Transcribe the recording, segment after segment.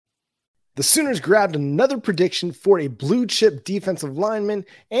The Sooners grabbed another prediction for a blue chip defensive lineman,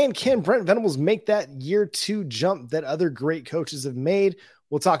 and can Brent Venables make that year two jump that other great coaches have made?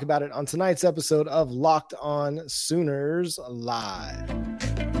 We'll talk about it on tonight's episode of Locked On Sooners Live.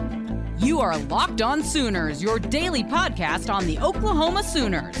 You are Locked On Sooners, your daily podcast on the Oklahoma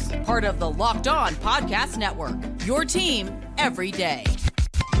Sooners, part of the Locked On Podcast Network, your team every day.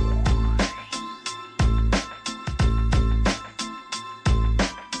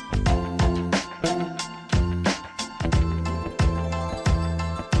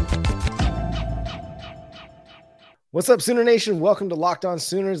 What's up, Sooner Nation? Welcome to Locked On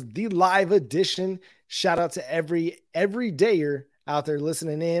Sooners, the live edition. Shout out to every dayer out there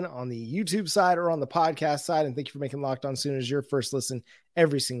listening in on the YouTube side or on the podcast side. And thank you for making Locked On Sooners your first listen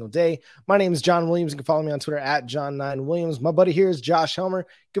every single day. My name is John Williams. You can follow me on Twitter at John9Williams. My buddy here is Josh Helmer.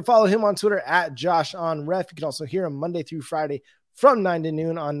 You can follow him on Twitter at JoshOnRef. You can also hear him Monday through Friday from 9 to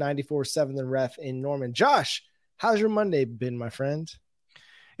noon on 94.7 The Ref in Norman. Josh, how's your Monday been, my friend?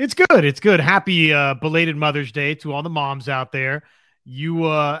 It's good. It's good. Happy belated Mother's Day to all the moms out there. You,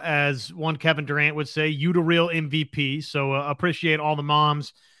 as one Kevin Durant would say, you the real MVP. So appreciate all the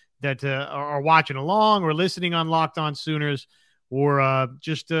moms that are watching along or listening on Locked On Sooners, or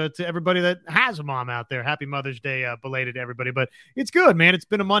just to everybody that has a mom out there. Happy Mother's Day belated to everybody. But it's good, man. It's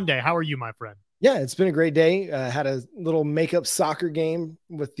been a Monday. How are you, my friend? Yeah, it's been a great day. Had a little makeup soccer game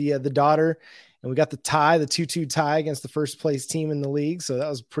with the daughter. And we got the 2-2 tie against the first place team in the league. So that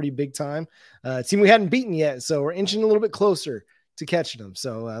was pretty big time. Team we hadn't beaten yet. So we're inching a little bit closer to catching them.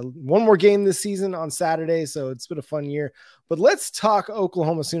 So one more game this season on Saturday. So it's been a fun year. But let's talk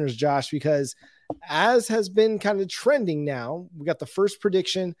Oklahoma Sooners, Josh, because as has been kind of trending now, we got the first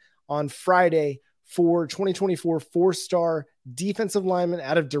prediction on Friday for 2024 4-star defensive lineman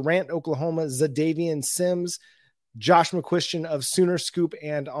out of Durant, Oklahoma, Xadavien Sims. Josh McCuistion of Sooner Scoop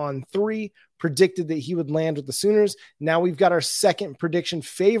and On3 predicted that he would land with the Sooners. Now we've got our second prediction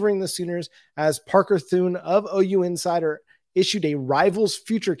favoring the Sooners, as Parker Thune of OU Insider issued a Rivals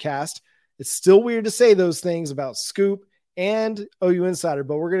Futurecast. It's still weird to say those things about Scoop and OU Insider,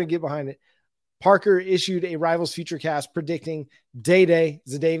 but we're going to get behind it. Parker issued a Rivals Futurecast predicting Day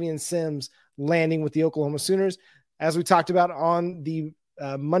Xadavien Sims landing with the Oklahoma Sooners. As we talked about on the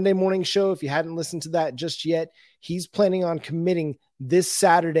Monday morning show, if you hadn't listened to that just yet, he's planning on committing this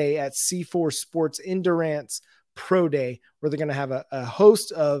Saturday at C4 Sports in Durant's Pro Day, where they're going to have a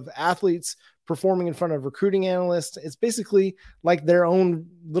host of athletes performing in front of recruiting analysts. It's basically like their own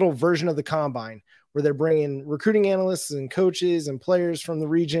little version of the Combine, where they're bringing recruiting analysts and coaches and players from the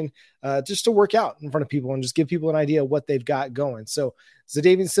region just to work out in front of people and just give people an idea of what they've got going. So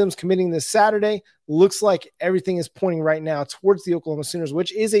Xadavien Sims committing this Saturday. Looks like everything is pointing right now towards the Oklahoma Sooners,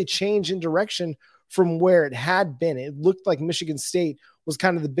 which is a change in direction from where it had been. It looked like Michigan State was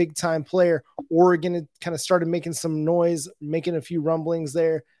kind of the big time player. Oregon kind of started making some noise, making a few rumblings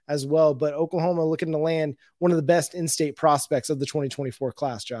there as well. But Oklahoma looking to land one of the best in-state prospects of the 2024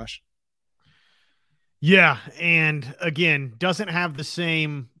 class, Josh. Yeah, and again, doesn't have the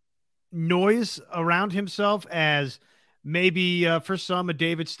same noise around himself as maybe for some a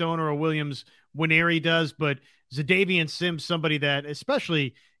David Stone or a Williams Nwaneri does, but Xadavien Sims, somebody that,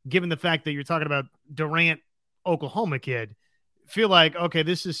 especially given the fact that you're talking about Durant, Oklahoma kid, feel like, okay,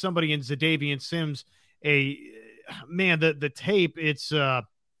 this is somebody in Xadavien Sims, the tape, it's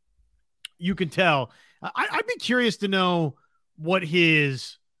you can tell. I'd be curious to know what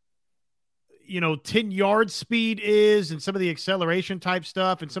his 10-yard speed is and some of the acceleration type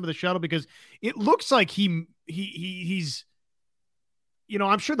stuff and some of the shuttle, because it looks like he's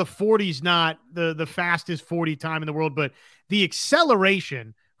I'm sure the 40's not the fastest 40 time in the world, but the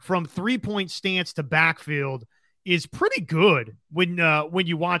acceleration from 3-point stance to backfield is pretty good when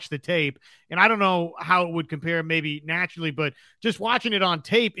you watch the tape. And I don't know how it would compare maybe naturally, but just watching it on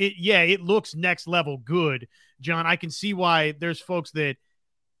tape, it looks next level good, John. I can see why there's folks that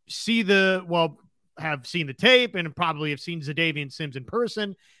have seen the tape and probably have seen Xadavien Sims in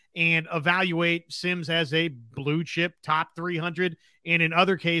person and evaluate Sims as a blue chip top 300, and in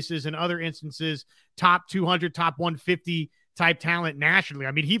other cases, in other instances, top 200, top 150 type talent nationally.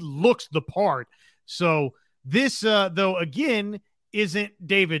 I mean, he looks the part. So this, though, again, isn't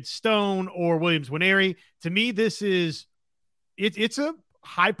David Stone or Williams Nwaneri. To me, this is it's a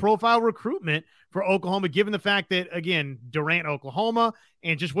high-profile recruitment for Oklahoma, given the fact that, again, Durant, Oklahoma,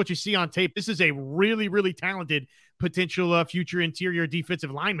 and just what you see on tape, this is a really, really talented potential future interior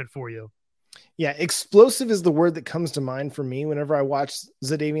defensive lineman for you. Yeah, explosive is the word that comes to mind for me whenever I watch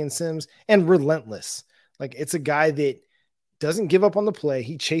Xadavien Sims, and relentless. Like, it's a guy that doesn't give up on the play.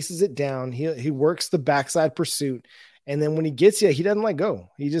 He chases it down. He works the backside pursuit. And then when he gets you, he doesn't let go.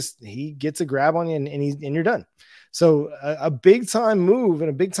 He gets a grab on you and you're done. So a big time move and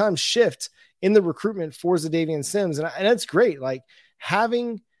a big time shift in the recruitment for Xadavien Sims. And that's great. Like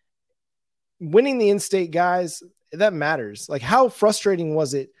winning the in-state guys, that matters. Like, how frustrating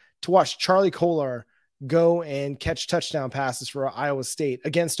was it to watch Charlie Kolar go and catch touchdown passes for Iowa State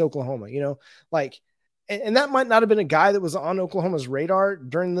against Oklahoma? And that might not have been a guy that was on Oklahoma's radar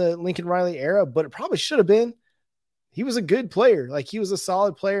during the Lincoln Riley era, but it probably should have been. He was a good player. Like, he was a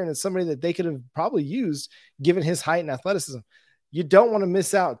solid player, and it's somebody that they could have probably used given his height and athleticism. You don't want to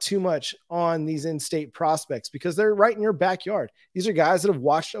miss out too much on these in-state prospects because they're right in your backyard. These are guys that have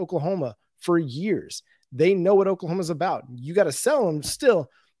watched Oklahoma for years. They know what Oklahoma's about. You got to sell them still,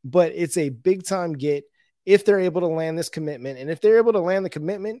 but it's a big time get if they're able to land this commitment. And if they're able to land the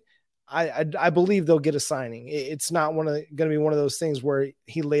commitment, I believe they'll get a signing. It's not going to be one of those things where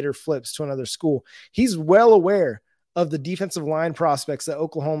he later flips to another school. He's well aware of the defensive line prospects that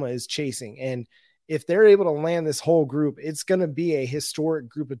Oklahoma is chasing. And if they're able to land this whole group, it's going to be a historic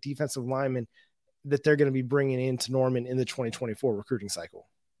group of defensive linemen that they're going to be bringing into Norman in the 2024 recruiting cycle.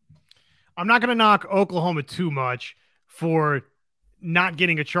 I'm not going to knock Oklahoma too much for not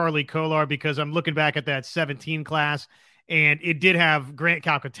getting a Charlie Kolar because I'm looking back at that 17 class and it did have Grant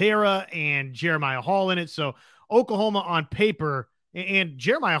Calcaterra and Jeremiah Hall in it. So Oklahoma on paper, and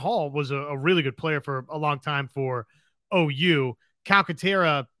Jeremiah Hall was a really good player for a long time for OU.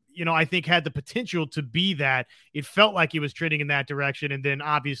 Calcaterra, I think had the potential to be that. It felt like he was trending in that direction. And then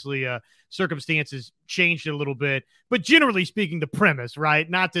obviously circumstances changed a little bit, but generally speaking, the premise, right?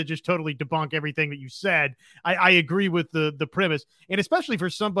 Not to just totally debunk everything that you said. I agree with the premise, and especially for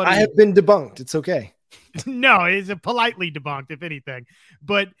somebody. I have been debunked. It's okay. No, it's a politely debunked, if anything,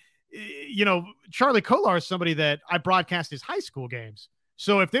 but Charlie Kolar is somebody that I broadcast his high school games.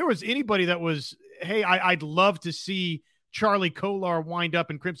 So if there was anybody that was, hey, I'd love to see Charlie Kolar wind up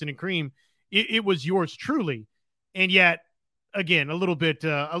in Crimson and Cream, it was yours truly. And yet, again, a little bit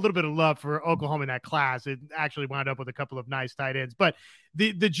of love for Oklahoma in that class. It actually wound up with a couple of nice tight ends. But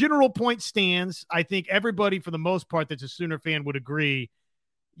the general point stands. I think everybody, for the most part, that's a Sooner fan would agree.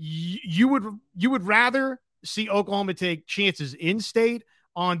 You would rather see Oklahoma take chances in state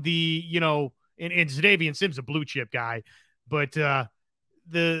on the, and Xadavien Sims, a blue chip guy, but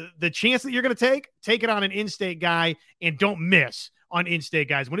the chance that you're going to take it on an in-state guy, and don't miss on in-state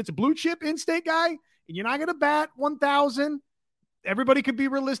guys. When it's a blue chip in-state guy and you're not going to bat 1,000, everybody could be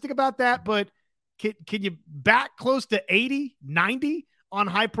realistic about that, but can you bat close to 80, 90 on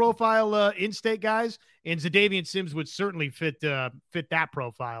high profile in-state guys? And Xadavien Sims would certainly fit that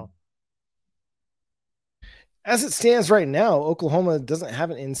profile. As it stands right now, Oklahoma doesn't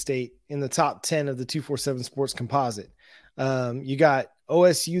have an in-state in the top 10 of the 247 Sports composite. You got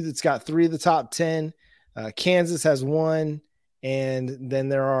OSU that's got 3 of the top 10. Kansas has 1. And then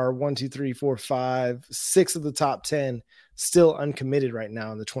there are 6 of the top 10 still uncommitted right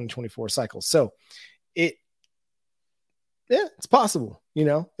now in the 2024 cycle. So it's possible.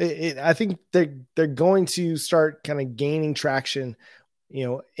 I think they're going to start kind of gaining traction,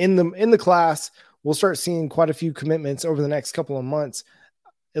 in the class. We'll start seeing quite a few commitments over the next couple of months.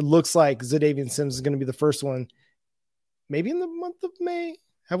 It looks like Xadavien Sims is going to be the first one, maybe in the month of May.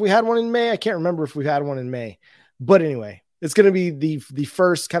 Have we had one in May? I can't remember if we've had one in May, but anyway, it's going to be the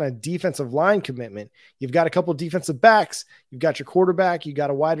first kind of defensive line commitment. You've got a couple of defensive backs. You've got your quarterback. You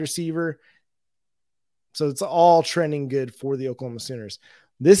got a wide receiver. So it's all trending good for the Oklahoma Sooners.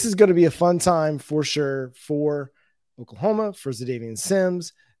 This is going to be a fun time for sure for Oklahoma, for Xadavien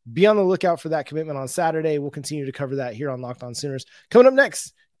Sims. Be on the lookout for that commitment on Saturday. We'll continue to cover that here on Locked On Sooners. Coming up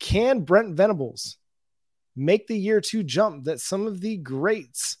next, can Brent Venables make the year 2 jump that some of the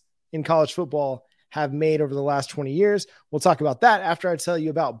greats in college football have made over the last 20 years? We'll talk about that after I tell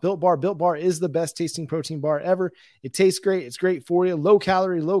you about Built Bar. Built Bar is the best tasting protein bar ever. It tastes great. It's great for you. Low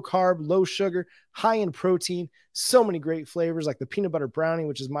calorie, low carb, low sugar, high in protein. So many great flavors like the peanut butter brownie,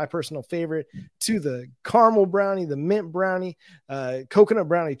 which is my personal favorite, to the caramel brownie, the mint brownie, coconut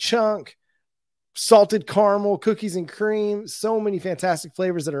brownie chunk, salted caramel, cookies and cream. So many fantastic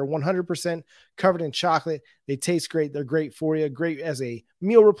flavors that are 100% covered in chocolate. They taste great. They're great for you. Great as a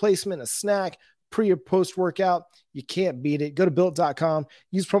meal replacement, a snack, pre or post workout. You can't beat it. Go to built.com,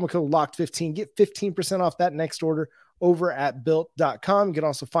 use promo code LOCKED15, get 15% off that next order over at built.com. You can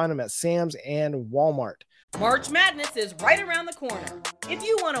also find them at Sam's and Walmart. March Madness is right around the corner. If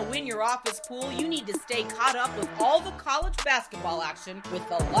you want to win your office pool, you need to stay caught up with all the college basketball action with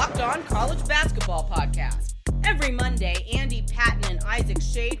the Locked On College Basketball Podcast. Every Monday, Andy Patton and Isaac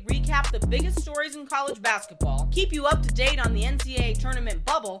Shade recap the biggest stories in college basketball, keep you up to date on the NCAA tournament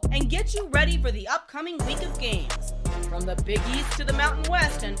bubble, and get you ready for the upcoming week of games. From the Big East to the Mountain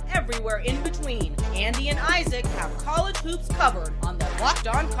West and everywhere in between, Andy and Isaac have college hoops covered on the Locked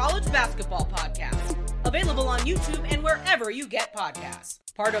On College Basketball Podcast. Available on YouTube and wherever you get podcasts.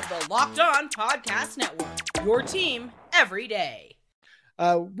 Part of the Locked On Podcast Network. Your team every day.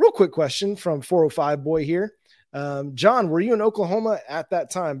 Real quick question from 405 Boy here. John, were you in Oklahoma at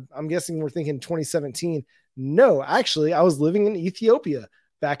that time? I'm guessing we're thinking 2017. No, actually, I was living in Ethiopia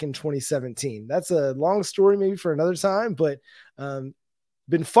back in 2017. That's a long story maybe for another time, but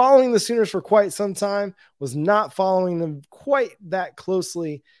been following the Sooners for quite some time, was not following them quite that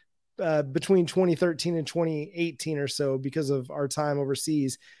closely between 2013 and 2018 or so because of our time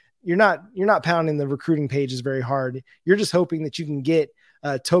overseas. You're not pounding the recruiting pages very hard. You're just hoping that you can get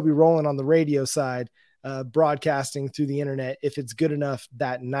Toby Rowland on the radio side broadcasting through the internet if it's good enough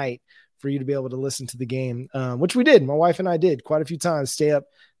that night for you to be able to listen to the game, which we did. My wife and I did quite a few times, stay up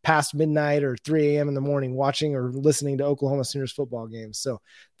past midnight or 3 a.m. in the morning watching or listening to Oklahoma Sooners football games. So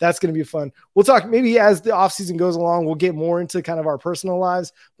that's going to be fun. We'll talk maybe as the offseason goes along, we'll get more into kind of our personal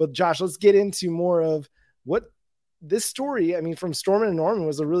lives. But Josh, let's get into more of what this story, I mean, from Storman and Norman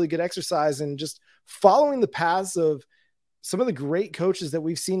was a really good exercise in just following the paths of some of the great coaches that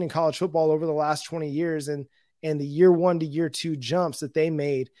we've seen in college football over the last 20 years and the year 1 to year 2 jumps that they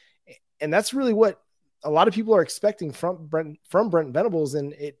made. And that's really what a lot of people are expecting from Brent Venables.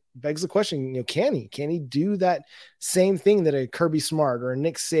 And it begs the question, can he do that same thing that a Kirby Smart or a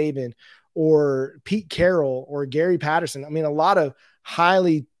Nick Saban or Pete Carroll or Gary Patterson? I mean, a lot of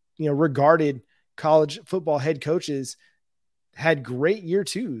highly, regarded college football head coaches had great year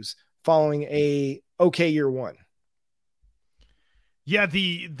 2s following a okay year 1. Yeah,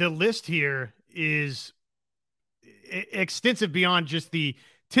 the list here is extensive beyond just the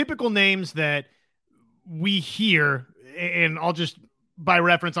typical names that we hear, and I'll just by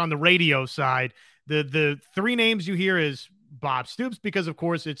reference on the radio side, the 3 names you hear is Bob Stoops, because of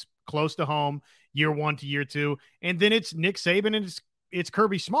course it's close to home, year 1 to year 2, and then it's Nick Saban and it's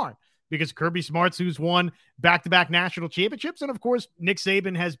Kirby Smart, because Kirby Smart's who's won back-to-back national championships. And of course, Nick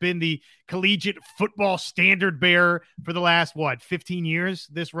Saban has been the collegiate football standard bearer for the last, 15 years,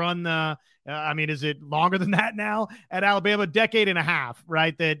 this run. Is it longer than that now at Alabama? Decade and a half,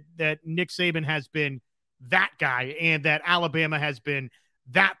 right? That Nick Saban has been that guy and that Alabama has been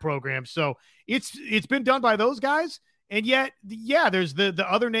that program. So it's been done by those guys. And yet, yeah, there's the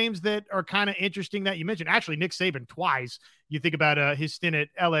other names that are kind of interesting that you mentioned. Actually, Nick Saban twice. You think about his stint at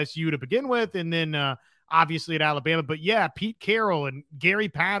LSU to begin with, and then obviously at Alabama. But yeah, Pete Carroll and Gary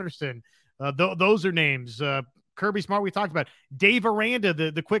Patterson, those are names. Kirby Smart, we talked about. Dave Aranda,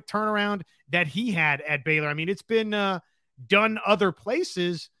 the quick turnaround that he had at Baylor. I mean, it's been done other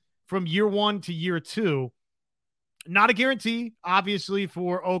places from year 1 to year 2. Not a guarantee, obviously,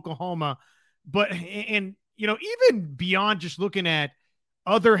 for Oklahoma, but even beyond just looking at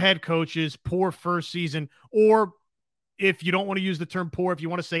other head coaches, poor first season, or if you don't want to use the term poor, if you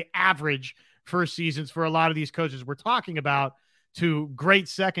want to say average first seasons for a lot of these coaches we're talking about, to great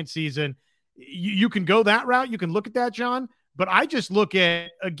second season, you can go that route. You can look at that, John. But I just look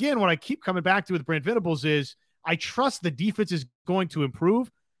at, again, what I keep coming back to with Brent Venables is I trust the defense is going to improve,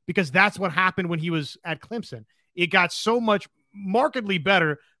 because that's what happened when he was at Clemson. It got so much markedly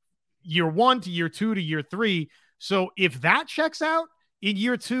better year 1 to year 2 to year 3. So if that checks out in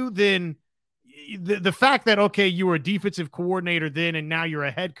year 2, then the fact that, okay, you were a defensive coordinator then and now you're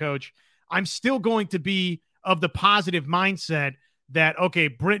a head coach, I'm still going to be of the positive mindset that, okay,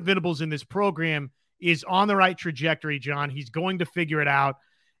 Brent Venables in this program is on the right trajectory, John. He's going to figure it out.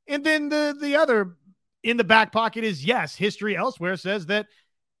 And then the other in the back pocket is, yes, history elsewhere says that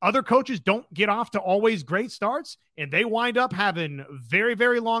other coaches don't get off to always great starts, and they wind up having very,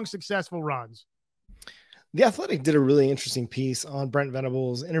 very long, successful runs. The Athletic did a really interesting piece on Brent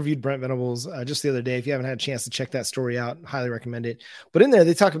Venables, interviewed Brent Venables just the other day. If you haven't had a chance to check that story out, highly recommend it. But in there,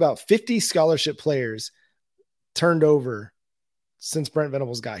 they talk about 50 scholarship players turned over since Brent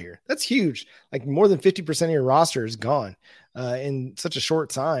Venables got here. That's huge. Like more than 50% of your roster is gone in such a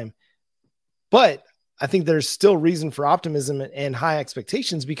short time. But I think there's still reason for optimism and high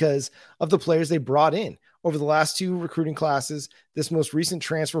expectations because of the players they brought in over the last 2 recruiting classes, this most recent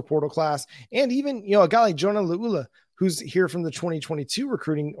transfer portal class, and even, a guy like Jonah Laula, who's here from the 2022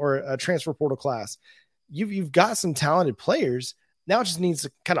 recruiting or transfer portal class. You've got some talented players. Now it just needs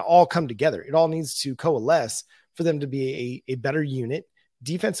to kind of all come together. It all needs to coalesce for them to be a better unit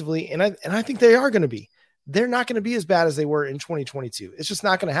defensively. And I think they are going to be. They're not going to be as bad as they were in 2022. It's just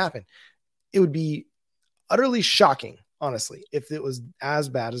not going to happen. It would be utterly shocking, honestly, if it was as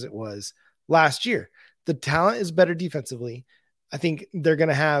bad as it was last year. The talent is better defensively. I think they're going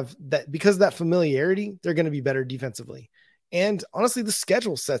to have that because of that familiarity. They're going to be better defensively. And honestly, the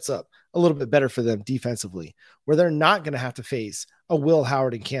schedule sets up a little bit better for them defensively, where they're not going to have to face a Will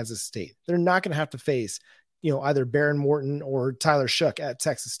Howard in Kansas State. They're not going to have to face, either Baron Morton or Tyler Shuck at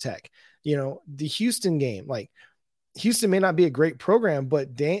Texas Tech. The Houston game, like Houston may not be a great program,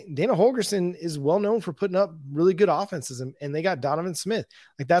 but Dana Holgorsen is well known for putting up really good offenses, and they got Donovan Smith.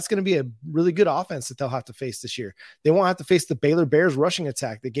 Like that's going to be a really good offense that they'll have to face this year. They won't have to face the Baylor Bears rushing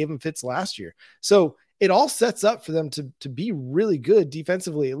attack that gave them fits last year. So it all sets up for them to be really good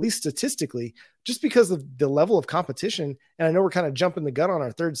defensively, at least statistically, just because of the level of competition. And I know we're kind of jumping the gun on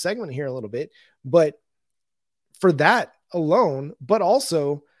our third segment here a little bit, but for that alone, but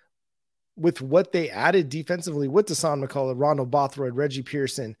also with what they added defensively with Deshaun McCullough, Rondo Bothroyd, Reggie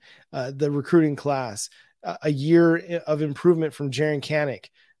Pearson, the recruiting class, a year of improvement from Jaren Kanak,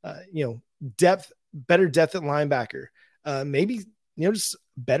 better depth at linebacker, maybe, just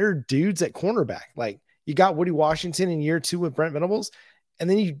better dudes at cornerback. Like you got Woody Washington in year 2 with Brent Venables, and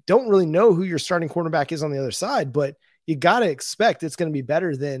then you don't really know who your starting cornerback is on the other side, but you got to expect it's going to be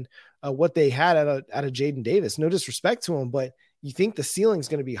better than what they had out of Jaden Davis. No disrespect to him, but you think the ceiling is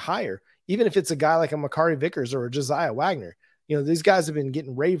going to be higher, even if it's a guy like a Makari Vickers or a Josiah Wagner. These guys have been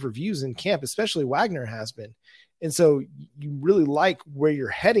getting rave reviews in camp, especially Wagner has been. And so you really like where you're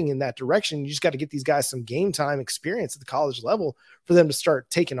heading in that direction. You just got to get these guys some game time experience at the college level for them to start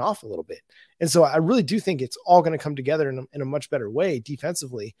taking off a little bit. And so I really do think it's all going to come together in a much better way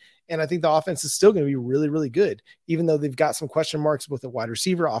defensively. And I think the offense is still going to be really, really good, even though they've got some question marks with the wide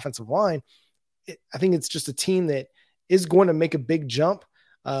receiver, offensive line. I think it's just a team that is going to make a big jump.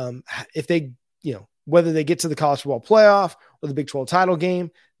 If they, whether they get to the college football playoff or the Big 12 title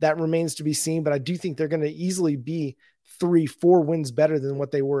game, that remains to be seen. But I do think they're going to easily be 3-4 wins better than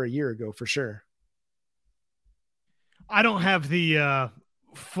what they were a year ago for sure. I don't have the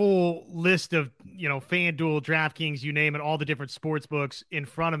full list of, FanDuel, DraftKings, you name it, all the different sports books in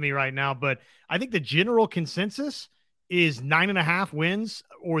front of me right now. But I think the general consensus is 9.5 wins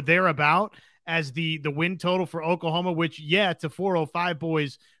or thereabout as the win total for Oklahoma, which, to 405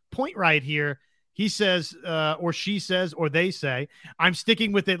 boys point right here. He says, or she says, or they say, I'm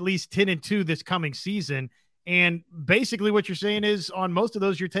sticking with at least 10-2 this coming season. And basically what you're saying is on most of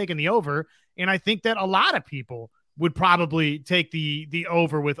those, you're taking the over. And I think that a lot of people would probably take the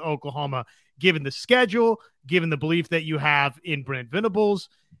over with Oklahoma, given the schedule, given the belief that you have in Brent Venables,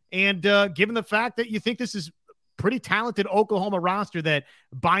 and given the fact that you think this is pretty talented Oklahoma roster that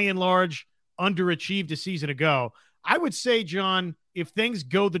by and large underachieved a season ago. I would say, John, if things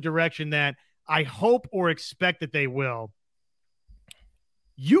go the direction that I hope or expect that they will,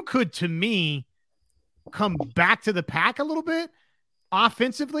 you could, to me, come back to the pack a little bit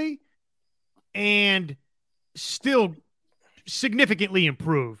offensively and still significantly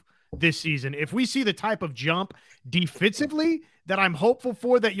improve this season. If we see the type of jump defensively that I'm hopeful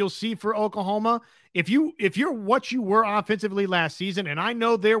for that you'll see for Oklahoma, if you're what you were offensively last season, and I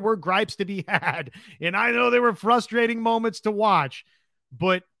know there were gripes to be had, and I know there were frustrating moments to watch,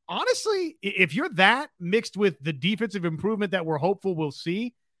 but honestly, if you're that mixed with the defensive improvement that we're hopeful we'll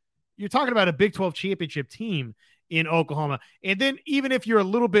see, you're talking about a Big 12 championship team in Oklahoma. And then even if you're a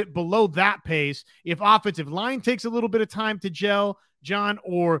little bit below that pace, if offensive line takes a little bit of time to gel, John,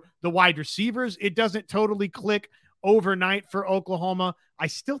 or the wide receivers, it doesn't totally click overnight for Oklahoma, I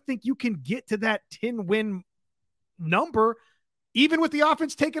still think you can get to that 10-win number, even with the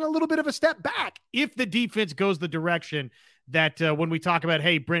offense taking a little bit of a step back, if the defense goes the direction that when we talk about,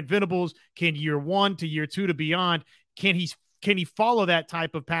 hey, Brent Venables, can year 1 to year 2 to beyond, can he follow that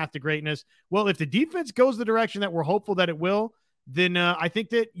type of path to greatness? Well, if the defense goes the direction that we're hopeful that it will, then I think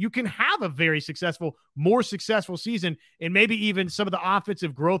that you can have a very successful, more successful season, and maybe even some of the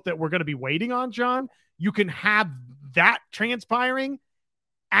offensive growth that we're going to be waiting on, John, you can have that transpiring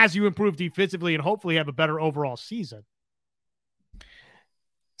as you improve defensively and hopefully have a better overall season.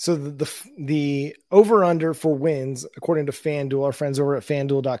 So the over-under for wins, according to FanDuel, our friends over at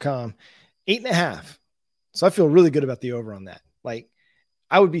FanDuel.com, 8.5. So I feel really good about the over on that. Like,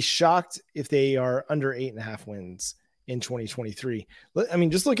 I would be shocked if they are under 8.5 wins in 2023. I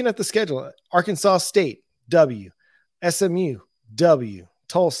mean, just looking at the schedule, Arkansas State, W, SMU, W,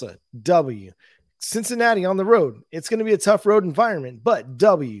 Tulsa, W, Cincinnati on the road. It's going to be a tough road environment, but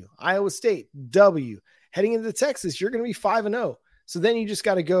W, Iowa State, W. Heading into Texas, you're going to be 5-0. So then you just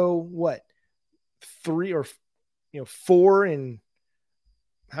got to go, 3 or 4 and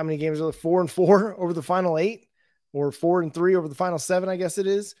how many games are there? 4-4 over the final 8, or 4-3 over the final 7, I guess it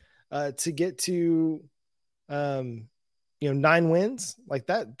is, to get to 9 wins like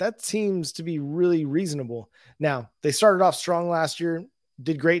that seems to be really reasonable. Now they started off strong last year,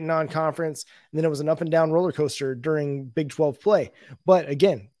 did great in non-conference, and then it was an up and down roller coaster during Big 12 play. But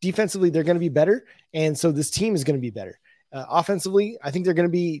again, defensively, they're going to be better. And so this team is going to be better. Offensively, I think they're going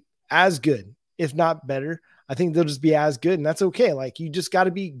to be as good, if not better. I think they'll just be as good, and that's okay. Like, you just got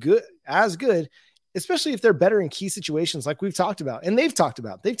to be good, especially if they're better in key situations like we've talked about. And they've talked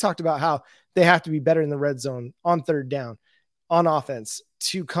about how they have to be better in the red zone on third down on offense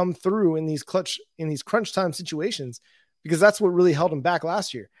to come through in these crunch time situations, because that's what really held them back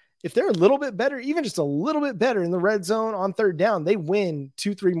last year. If they're a little bit better, even just a little bit better in the red zone on third down, they win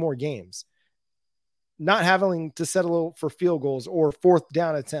 2-3 more games. Not having to settle for field goals or fourth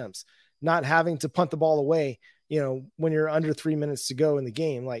down attempts, not having to punt the ball away, when you're under 3 minutes to go in the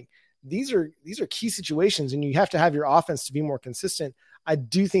game. Like, these are key situations, and you have to have your offense to be more consistent. I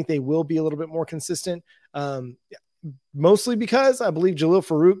do think they will be a little bit more consistent, mostly because I believe Jalil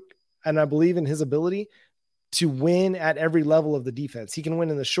Farouk, and I believe in his ability to win at every level of the defense. He can win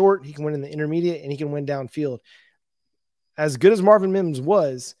in the short, he can win in the intermediate, and he can win downfield. As good as Marvin Mims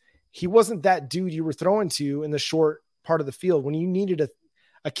was, he wasn't that dude you were throwing to in the short part of the field. When you needed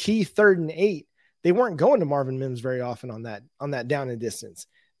a key 3rd and 8, they weren't going to Marvin Mims very often on that down and distance.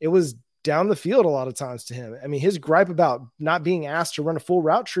 It was down the field a lot of times to him. I mean, his gripe about not being asked to run a full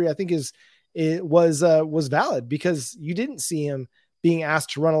route tree, I think was valid, because you didn't see him being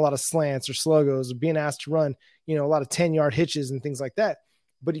asked to run a lot of slants or sluggos, or being asked to run, a lot of 10-yard hitches and things like that.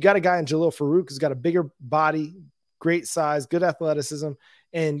 But you got a guy in Jalil Farouk who's got a bigger body, great size, good athleticism,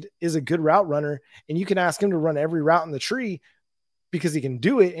 and is a good route runner. And you can ask him to run every route in the tree because he can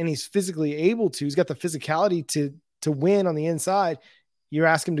do it, and he's physically able to. He's got the physicality to win on the inside. You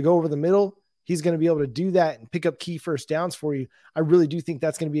ask him to go over the middle, he's going to be able to do that and pick up key first downs for you. I really do think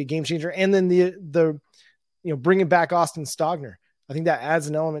that's going to be a game changer. And then the bringing back Austin Stogner, I think that adds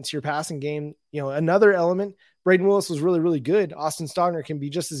an element to your passing game. Another element, Braden Willis was really, really good. Austin Stogner can be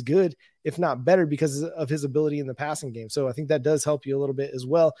just as good, if not better, because of his ability in the passing game. So I think that does help you a little bit as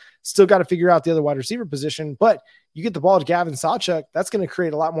well. Still got to figure out the other wide receiver position, but you get the ball to Gavin Sawchuk, that's going to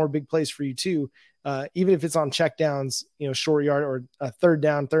create a lot more big plays for you too. Even if it's on check downs, short yard or a third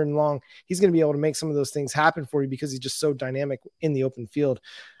down, third and long, he's going to be able to make some of those things happen for you because he's just so dynamic in the open field.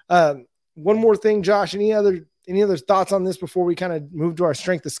 One more thing, Josh, any other thoughts on this before we kind of move to our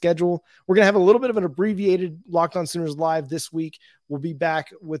strength of schedule? We're going to have a little bit of an abbreviated Locked On Sooners Live this week. We'll be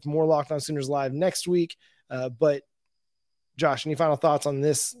back with more Locked On Sooners Live next week. But Josh, any final thoughts on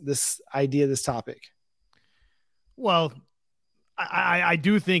this idea, this topic? Well, I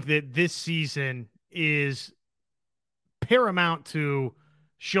do think that this season is paramount to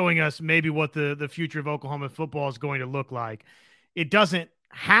showing us maybe what the future of Oklahoma football is going to look like. It doesn't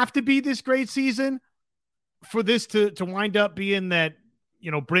have to be this great season for this to wind up being that,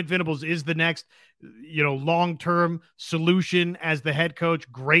 Brent Venables is the next, long-term solution as the head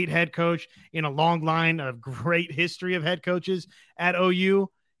coach, great head coach in a long line of great history of head coaches at OU.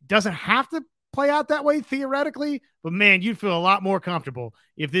 Doesn't have to play out that way theoretically, but man, you'd feel a lot more comfortable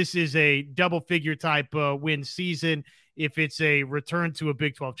if this is a double-figure type win season, if it's a return to a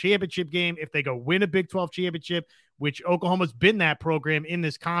Big 12 championship game, if they go win a Big 12 championship, which Oklahoma's been that program in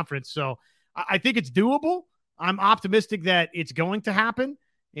this conference. So I think it's doable. I'm optimistic that it's going to happen.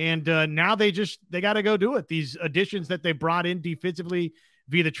 And now they got to go do it. These additions that they brought in defensively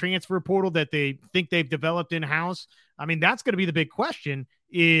via the transfer portal that they think they've developed in-house. I mean, that's going to be the big question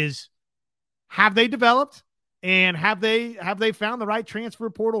is, have they developed and have they found the right transfer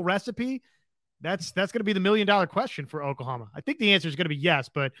portal recipe? That's going to be the $1 million question for Oklahoma. I think the answer is going to be yes,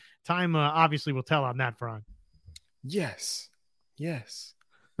 but time obviously will tell on that front. Yes.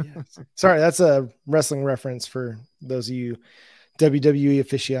 Sorry, that's a wrestling reference for those of you WWE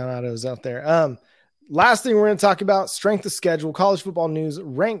aficionados out there. Last thing we're going to talk about, strength of schedule. College Football News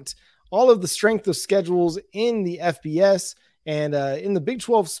ranked all of the strength of schedules in the FBS, and in the Big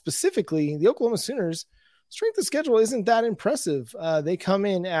 12 specifically, the Oklahoma Sooners strength of schedule isn't that impressive. They come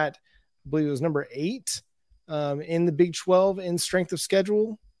in at, I believe it was number 8 in the Big 12 in strength of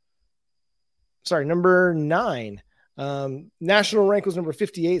schedule. Sorry, number 9. National rank was number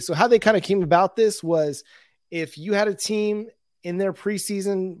 58. So how they kind of came about this was, if you had a team in their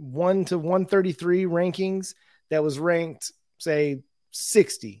preseason 1 to 133 rankings that was ranked, say,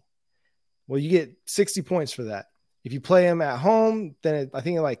 60, well, you get 60 points for that. If you play them at home, then I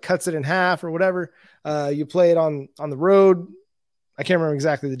think it like cuts it in half or whatever. You play it on the road. I can't remember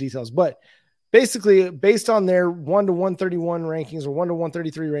exactly the details, but basically based on their 1 to 131 rankings or 1 to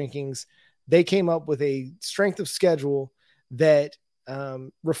 133 rankings, they came up with a strength of schedule that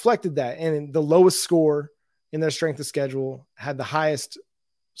reflected that. And the lowest score in their strength of schedule, had the highest,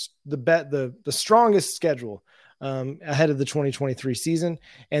 the strongest schedule ahead of the 2023 season.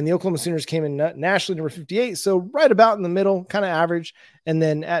 And the Oklahoma Sooners came in nationally number 58. So right about in the middle, kind of average, and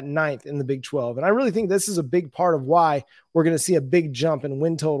then at 9th in the Big 12. And I really think this is a big part of why we're going to see a big jump in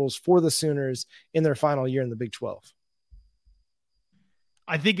win totals for the Sooners in their final year in the Big 12.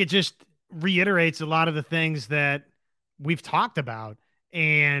 I think it just reiterates a lot of the things that we've talked about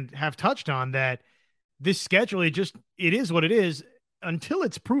and have touched on, that this schedule, it is what it is until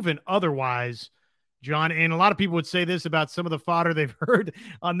it's proven otherwise, John. And a lot of people would say this about some of the fodder they've heard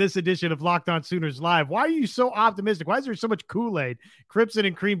on this edition of Locked On Sooners Live. Why are you so optimistic? Why is there so much Kool-Aid, Crimson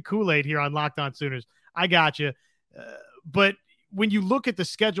and Cream Kool-Aid here on Locked On Sooners? I got you. But when you look at the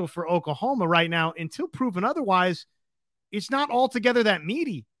schedule for Oklahoma right now, until proven otherwise, it's not altogether that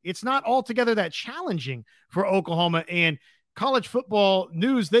meaty. It's not altogether that challenging for Oklahoma. And college football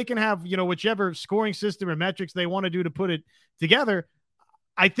news, they can have, whichever scoring system or metrics they want to do to put it together.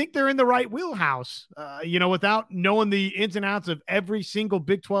 I think they're in the right wheelhouse, without knowing the ins and outs of every single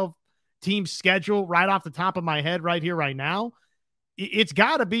Big 12 team schedule right off the top of my head right here, right now. It's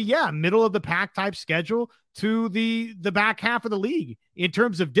got to be, middle of the pack type schedule to the back half of the league in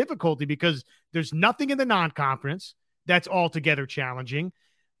terms of difficulty, because there's nothing in the non-conference that's altogether challenging.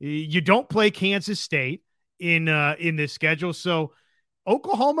 You don't play Kansas State in this schedule. So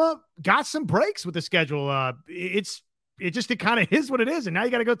Oklahoma got some breaks with the schedule. It kind of is what it is. And now you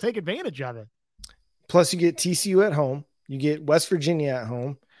got to go take advantage of it. Plus you get TCU at home. You get West Virginia at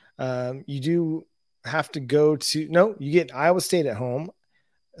home. You do have to you get Iowa State at home.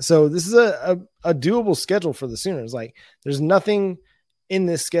 So this is a doable schedule for the Sooners. Like, there's nothing in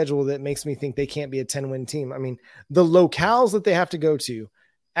this schedule that makes me think they can't be a 10-win team. I mean, the locales that they have to go to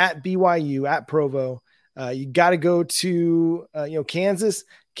at BYU, at Provo, you got to go to, Kansas.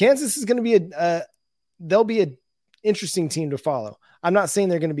 Kansas is going to be they'll be an interesting team to follow. I'm not saying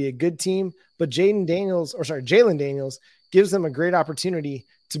they're going to be a good team, but Jalen Daniels gives them a great opportunity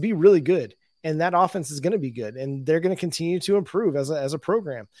to be really good. And that offense is going to be good, and they're going to continue to improve as a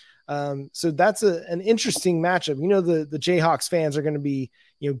program. So that's an interesting matchup. The Jayhawks fans are going to be,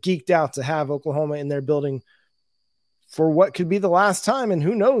 geeked out to have Oklahoma in their building for what could be the last time, and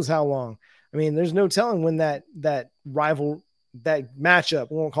who knows how long. I mean, there's no telling when that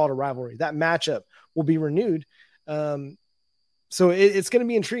matchup, we won't call it a rivalry, that matchup will be renewed. So it's going to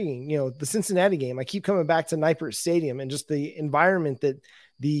be intriguing. The Cincinnati game, I keep coming back to Nippert Stadium and just the environment that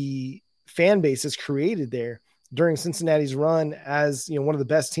the fan base has created there during Cincinnati's run as, one of the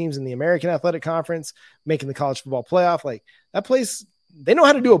best teams in the American Athletic Conference, making the college football playoff. Like, that place, they know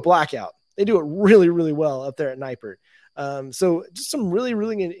how to do a blackout. They do it really, really well up there at Nippert. So just some really,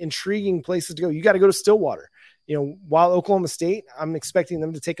 really intriguing places to go. You got to go to Stillwater. While Oklahoma State, I'm expecting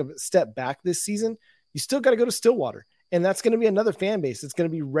them to take a step back this season, you still got to go to Stillwater. And that's going to be another fan base that's going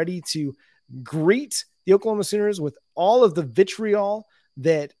to be ready to greet the Oklahoma Sooners with all of the vitriol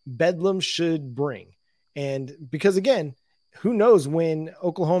that Bedlam should bring. And because, again, who knows when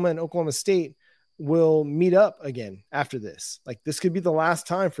Oklahoma and Oklahoma State will meet up again after this. Like, this could be the last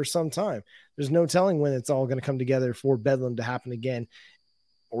time for some time. There's no telling when it's all going to come together for Bedlam to happen again,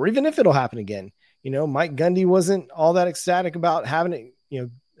 or even if it'll happen again. Mike Gundy wasn't all that ecstatic about having it.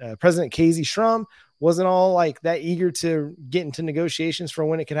 President Casey Shrum wasn't all like that eager to get into negotiations for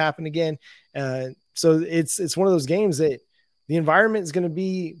when it could happen again. So it's one of those games that the environment is going to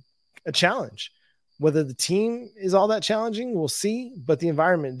be a challenge. Whether the team is all that challenging, we'll see, but the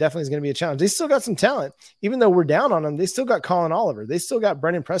environment definitely is going to be a challenge. They still got some talent. Even though we're down on them, they still got Colin Oliver. They still got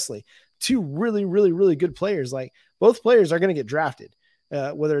Brendan Presley, two really, really, really good players. Like, both players are going to get drafted,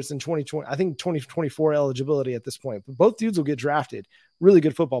 whether it's in 2020, I think 2024 eligibility at this point, but both dudes will get drafted. Really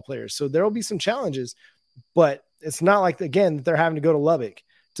good football players. So there will be some challenges, but it's not like, again, that they're having to go to Lubbock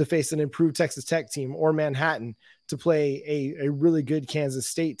to face an improved Texas Tech team or Manhattan to play a really good Kansas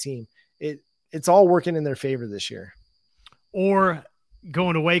State team. It's all working in their favor this year. Or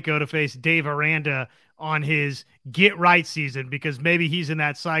going to Waco to face Dave Aranda on his get right season, because maybe he's in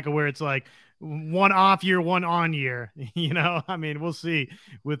that cycle where it's like one off year, one on year. I mean, we'll see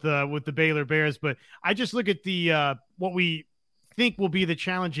with the Baylor Bears. But I just look at the what we think will be the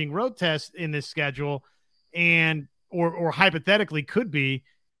challenging road test in this schedule, and or hypothetically could be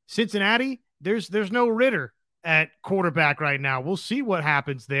Cincinnati. There's no Ritter at quarterback right now. We'll see what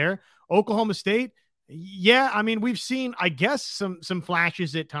happens there. Oklahoma State, I mean, we've seen, I guess, some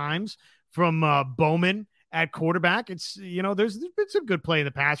flashes at times from Bowman at quarterback. It's, there's been some good play in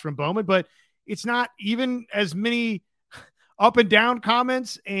the past from Bowman, but it's not even as many up and down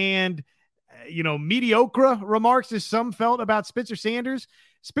comments and, mediocre remarks as some felt about Spencer Sanders.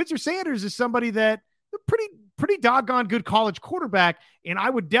 Spencer Sanders is somebody that pretty doggone good college quarterback. And I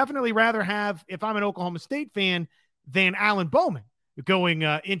would definitely rather have, if I'm an Oklahoma State fan, than Alan Bowman going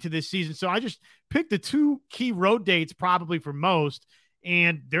into this season. So I just picked the two key road dates probably for most.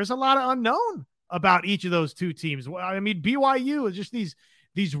 And there's a lot of unknown about each of those two teams. I mean, BYU is just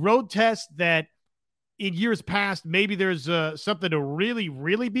these road tests that in years past, maybe there's something to really,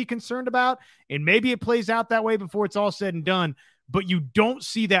 really be concerned about. And maybe it plays out that way before it's all said and done. But you don't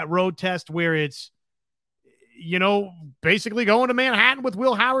see that road test where it's, basically going to Manhattan with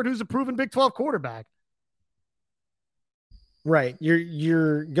Will Howard, who's a proven Big 12 quarterback. Right.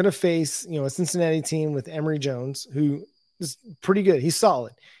 You're going to face, a Cincinnati team with Emory Jones, who is pretty good. He's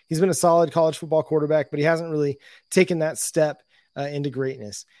solid. He's been a solid college football quarterback, but he hasn't really taken that step into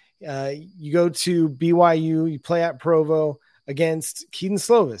greatness. You go to BYU, you play at Provo against Keaton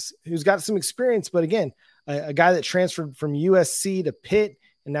Slovis, who's got some experience, but again, a guy that transferred from USC to Pitt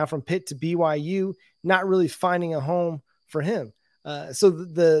and now from Pitt to BYU, not really finding a home for him. So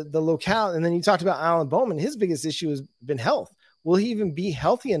the locale, and then you talked about Alan Bowman. His biggest issue has been health. Will he even be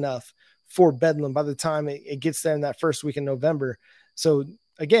healthy enough for Bedlam by the time it gets there in that first week in November? So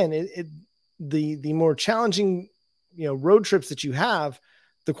again, the more challenging, road trips that you have,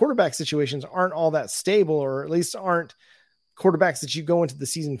 the quarterback situations aren't all that stable, or at least aren't quarterbacks that you go into the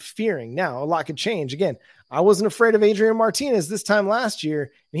season fearing. Now, a lot could change. Again, I wasn't afraid of Adrian Martinez this time last year,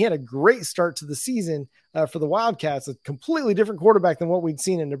 and he had a great start to the season for the Wildcats, a completely different quarterback than what we'd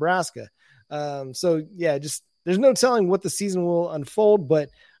seen in Nebraska. So yeah, just there's no telling what the season will unfold, but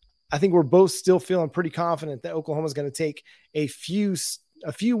I think we're both still feeling pretty confident that Oklahoma is going to take a few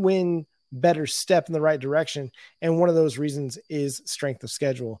win better step in the right direction. And one of those reasons is strength of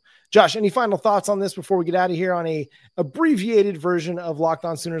schedule. Josh, any final thoughts on this before we get out of here on a abbreviated version of Locked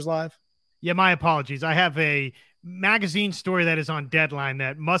On Sooners Live? Yeah, my apologies. I have a magazine story that is on deadline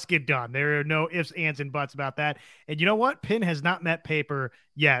that must get done. There are no ifs, ands, and buts about that. And you know what? Pen has not met paper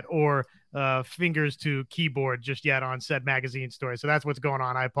yet, or fingers to keyboard just yet on said magazine story. So that's what's going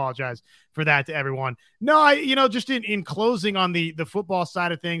on. I apologize for that to everyone. No, just in closing on the football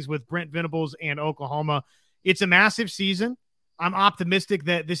side of things with Brent Venables and Oklahoma, it's a massive season. I'm optimistic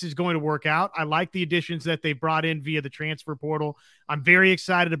that this is going to work out. I like the additions that they brought in via the transfer portal. I'm very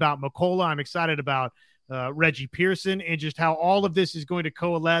excited about McCullough. I'm excited about Reggie Pearson, and just how all of this is going to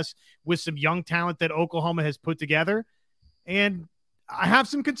coalesce with some young talent that Oklahoma has put together. And I have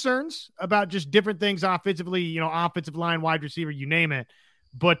some concerns about just different things offensively, offensive line, wide receiver, you name it.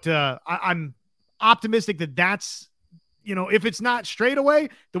 But I'm optimistic that that's, if it's not straight away,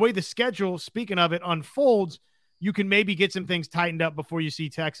 the way the schedule, speaking of it, unfolds, you can maybe get some things tightened up before you see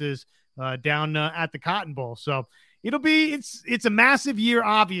Texas down at the Cotton Bowl. So it's a massive year.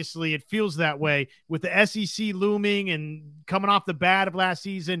 Obviously it feels that way with the SEC looming and coming off the bat of last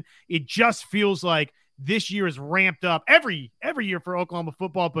season. It just feels like this year is ramped up every year for Oklahoma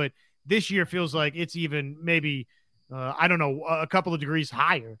football, but this year feels like it's even maybe, a couple of degrees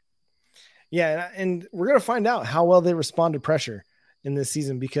higher. Yeah. And we're going to find out how well they respond to pressure in this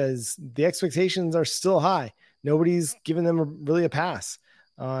season, because the expectations are still high. Nobody's given them really a pass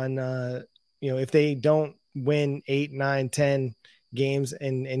on, if they don't win 8, 9, 10 games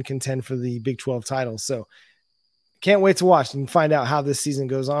and contend for the Big 12 title. So can't wait to watch and find out how this season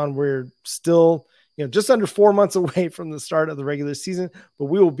goes on. We're still, just under 4 months away from the start of the regular season, but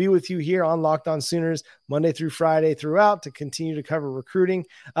we will be with you here on Locked On Sooners Monday through Friday throughout to continue to cover recruiting.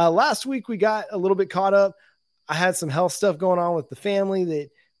 Last week we got a little bit caught up. I had some health stuff going on with the family that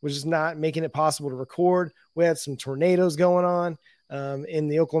was just not making it possible to record. We had some tornadoes going on in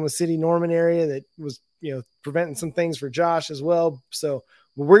the Oklahoma City, Norman area that was, preventing some things for Josh as well. So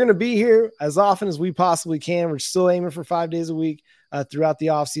we're going to be here as often as we possibly can. We're still aiming for 5 days a week throughout the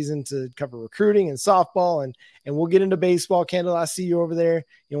off season to cover recruiting and softball, and we'll get into baseball. Kendall, I see you over there.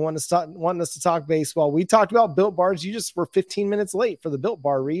 Wanting us to talk baseball. We talked about Built Bars. You just were 15 minutes late for the Built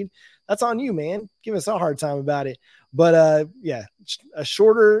Bar read. That's on you, man. Give us a hard time about it. But yeah, a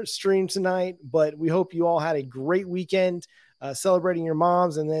shorter stream tonight, but we hope you all had a great weekend celebrating your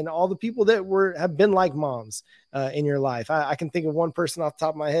moms, and then all the people that have been like moms in your life. I can think of one person off the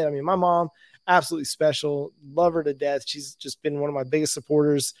top of my head. I mean, my mom, absolutely special, love her to death. She's just been one of my biggest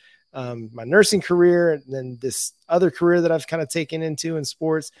supporters, my nursing career, and then this other career that I've kind of taken into in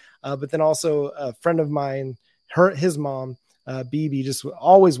sports. But then also a friend of mine, his mom, BB, just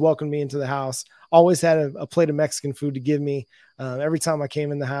always welcomed me into the house, always had a plate of Mexican food to give me every time I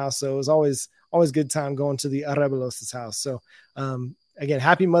came in the house. So it was always good time going to the Arrebelos' house. So again,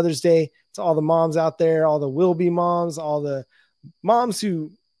 happy Mother's Day to all the moms out there, all the will-be moms, all the moms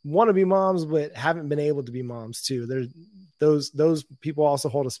who want to be moms, but haven't been able to be moms too. There's those people also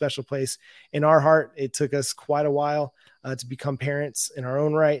hold a special place in our heart. It took us quite a while to become parents in our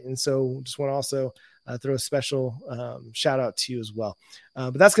own right. And so just want to also throw a special shout out to you as well.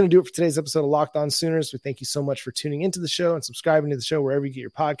 But that's going to do it for today's episode of Locked On Sooners. We thank you so much for tuning into the show and subscribing to the show wherever you get your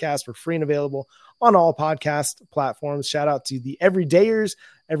podcasts. We're free and available on all podcast platforms. Shout out to the everydayers,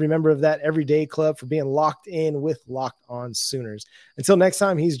 every member of that everyday club, for being locked in with Locked On Sooners. Until next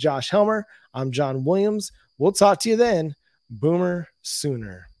time, he's Josh Helmer. I'm John Williams. We'll talk to you then. Boomer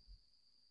Sooner.